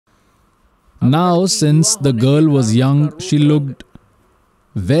Now, since the girl was young, she looked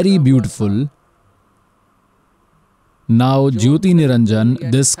very beautiful. Now, Jyoti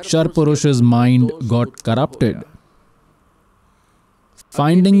Niranjan, this Ksharpurusha's mind got corrupted.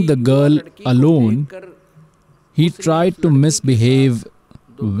 Finding the girl alone, he tried to misbehave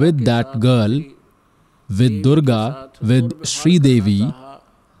with that girl, with Durga, with Sri Devi.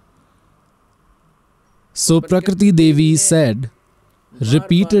 So Prakriti Devi said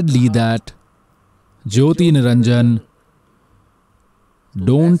repeatedly that, Jyoti Niranjan,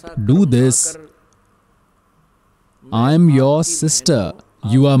 don't do this. I am your sister.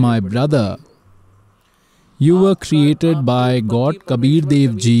 You are my brother. You were created by God Kabir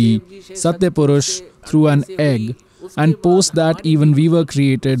Dev Ji, Satyapurush, through an egg, and post that even we were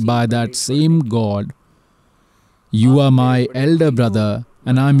created by that same God. You are my elder brother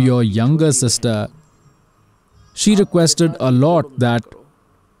and I am your younger sister. She requested a lot that,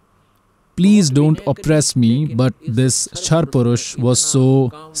 please don't oppress me, but this Ksharpurush was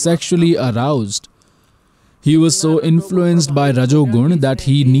so sexually aroused. He was so influenced by Rajogun that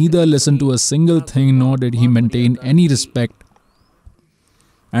he neither listened to a single thing nor did he maintain any respect.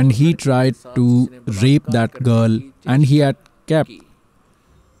 And he tried to rape that girl, and he had kept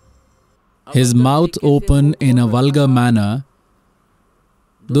his mouth open in a vulgar manner.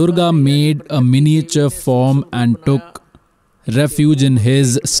 Durga made a miniature form and took refuge in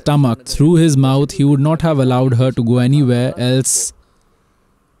his stomach. Through his mouth, he would not have allowed her to go anywhere else.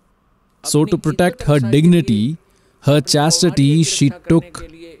 So to protect her dignity, her chastity, she took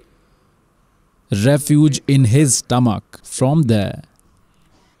refuge in his stomach. From there,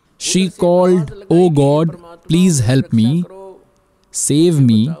 she called, "O God, please help me. Save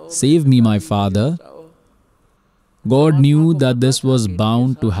me, my father." God knew that this was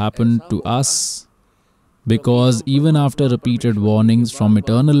bound to happen to us, because even after repeated warnings from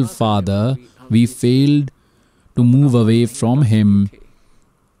Eternal Father, we failed to move away from Him.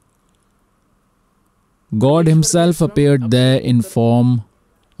 God Himself appeared there in form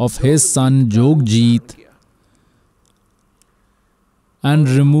of His son Jogjit and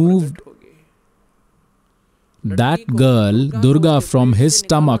removed that girl, Durga, from His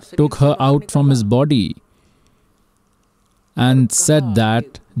stomach, took her out from His body and said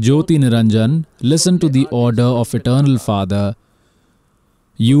that, Jyoti Niranjan, listen to the order of Eternal Father.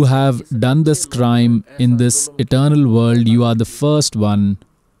 You have done this crime in this eternal world. You are the first one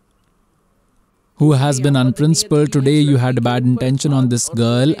who has been unprincipled. Today you had a bad intention on this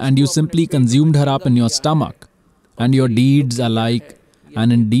girl and you simply consumed her up in your stomach. And your deeds are like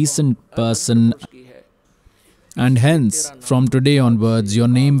an indecent person. And hence, from today onwards, your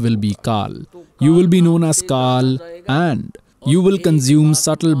name will be Kal. You will be known as Kal, and you will consume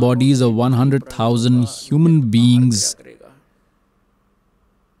subtle bodies of 100,000 human beings.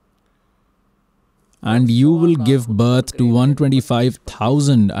 And you will give birth to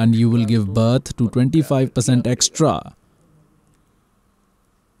 125,000, and you will give birth to 25% extra.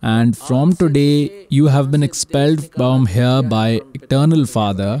 And from today, you have been expelled from here by Eternal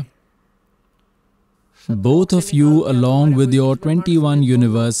Father. Both of you, along with your 21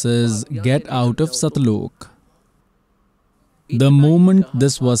 universes, get out of Satlok. The moment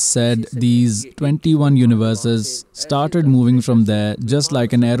this was said, these 21 universes started moving from there, just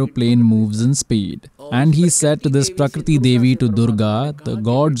like an aeroplane moves in speed. And he said to this Prakriti Devi, to Durga, the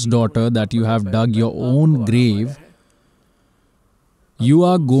God's daughter, that you have dug your own grave. You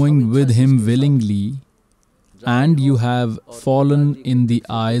are going with him willingly, and you have fallen in the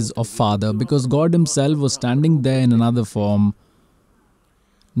eyes of Father, because God Himself was standing there in another form.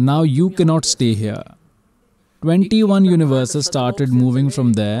 Now you cannot stay here. 21 universes started moving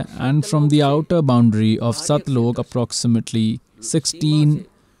from there, and from the outer boundary of Satlok, approximately 16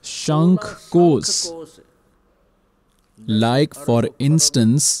 Shankh Kos. Like, for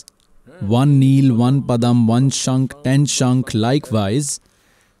instance, 1 Neel, 1 Padam, 1 Shankh, 10 Shankh. Likewise,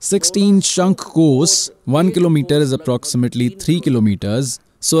 16 Shankh Kos, 1 kilometer is approximately 3 kilometers.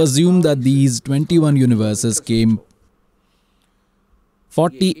 So assume that these 21 universes came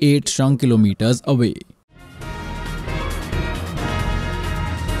 48 Shankh kilometers away.